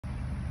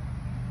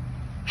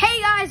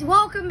Hey guys,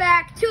 welcome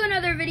back to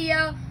another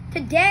video.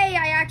 Today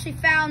I actually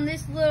found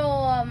this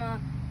little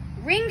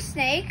ring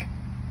snake.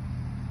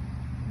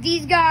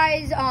 These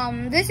guys,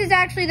 this is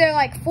actually their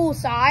like full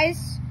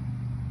size.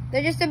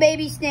 They're just a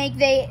baby snake.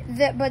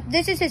 But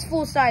this is his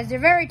full size. They're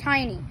very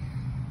tiny.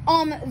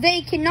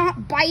 They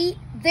cannot bite.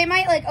 They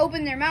might like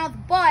open their mouth,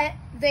 but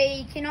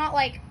they cannot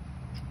like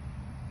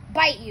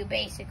bite you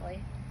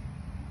basically.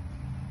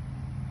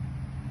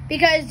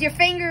 Because your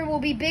finger will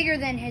be bigger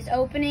than his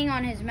opening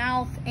on his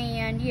mouth,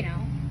 and you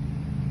know.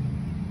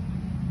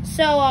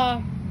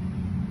 So,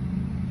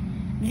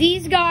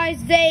 these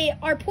guys, they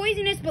are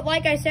poisonous, but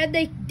like I said,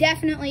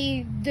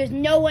 there's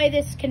no way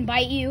this can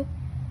bite you.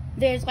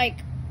 There's like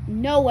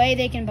no way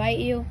they can bite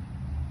you.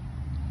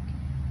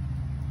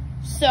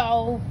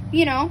 So,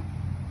 you know,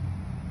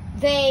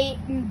 they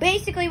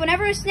basically,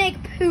 whenever a snake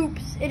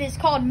poops, it is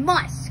called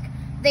musk.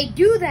 They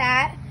do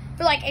that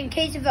for like in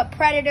case if a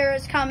predator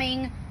is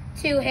coming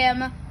to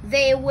him,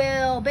 they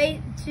will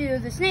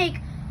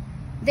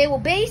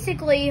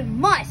basically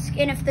musk,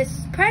 and if the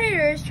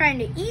predator is trying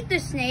to eat the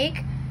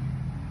snake,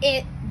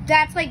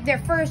 that's like their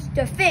first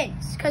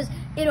defense, because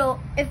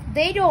if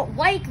they don't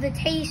like the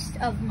taste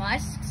of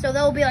musk, so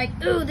they'll be like,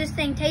 ooh, this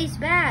thing tastes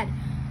bad,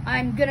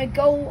 I'm gonna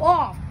go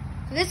off.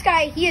 So this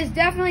guy, he has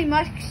definitely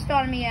musked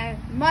on me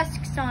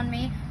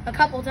a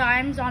couple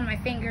times on my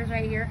fingers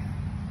right here.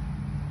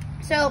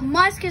 So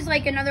musk is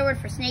like another word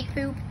for snake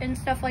poop and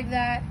stuff like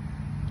that.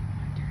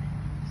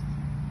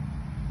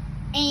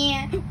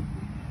 And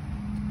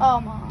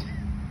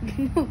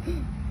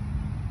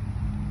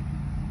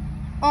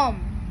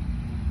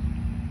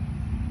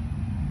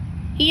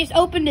he just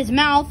opened his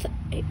mouth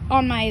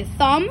on my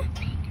thumb,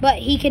 but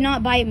he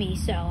cannot bite me.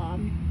 So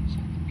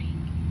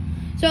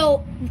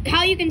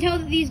how you can tell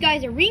that these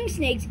guys are ring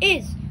snakes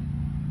is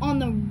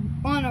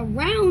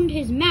around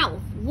his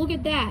mouth. Look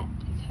at that.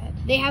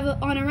 They have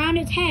around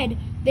his head.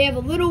 They have a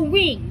little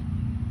ring.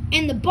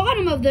 And the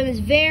bottom of them is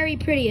very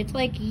pretty. It's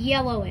like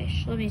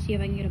yellowish. Let me see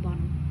if I can get a bottom.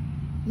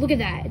 Look at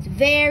that. It's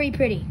very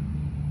pretty.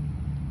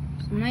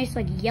 It's nice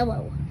like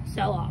yellow.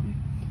 So,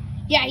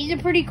 yeah, he's a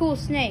pretty cool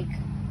snake.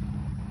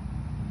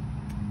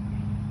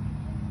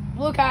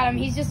 Look at him.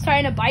 He's just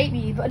trying to bite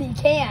me, but he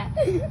can't.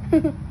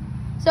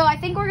 So I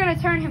think we're going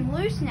to turn him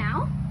loose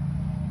now.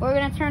 We're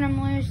going to turn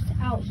him loose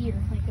out here.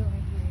 Like over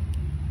here.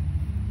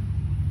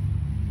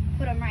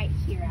 Put him right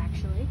here,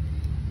 actually.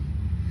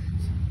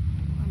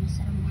 I'm going to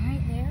set him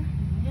right there.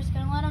 I'm just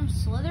going to let him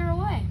slither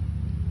away.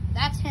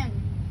 That's him.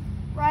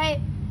 Right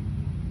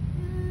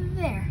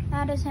there.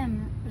 That is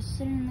him just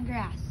sitting in the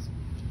grass.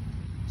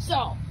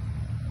 So,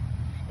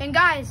 and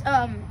guys,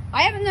 I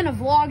haven't done a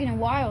vlog in a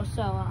while,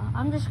 so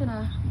I'm just going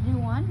to do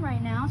one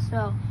right now.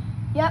 So,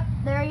 yep,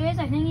 there he is.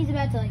 I think he's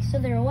about to like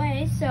slither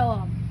away.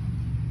 So,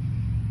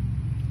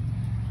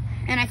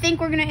 and I think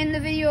we're going to end the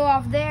video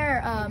off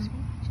there.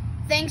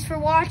 Thanks for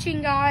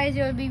watching, guys.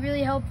 It would be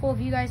really helpful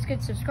if you guys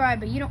could subscribe,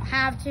 but you don't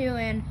have to,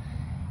 and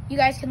you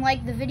guys can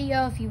like the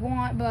video if you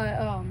want, but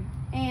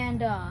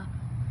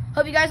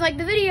hope you guys like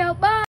the video. Bye.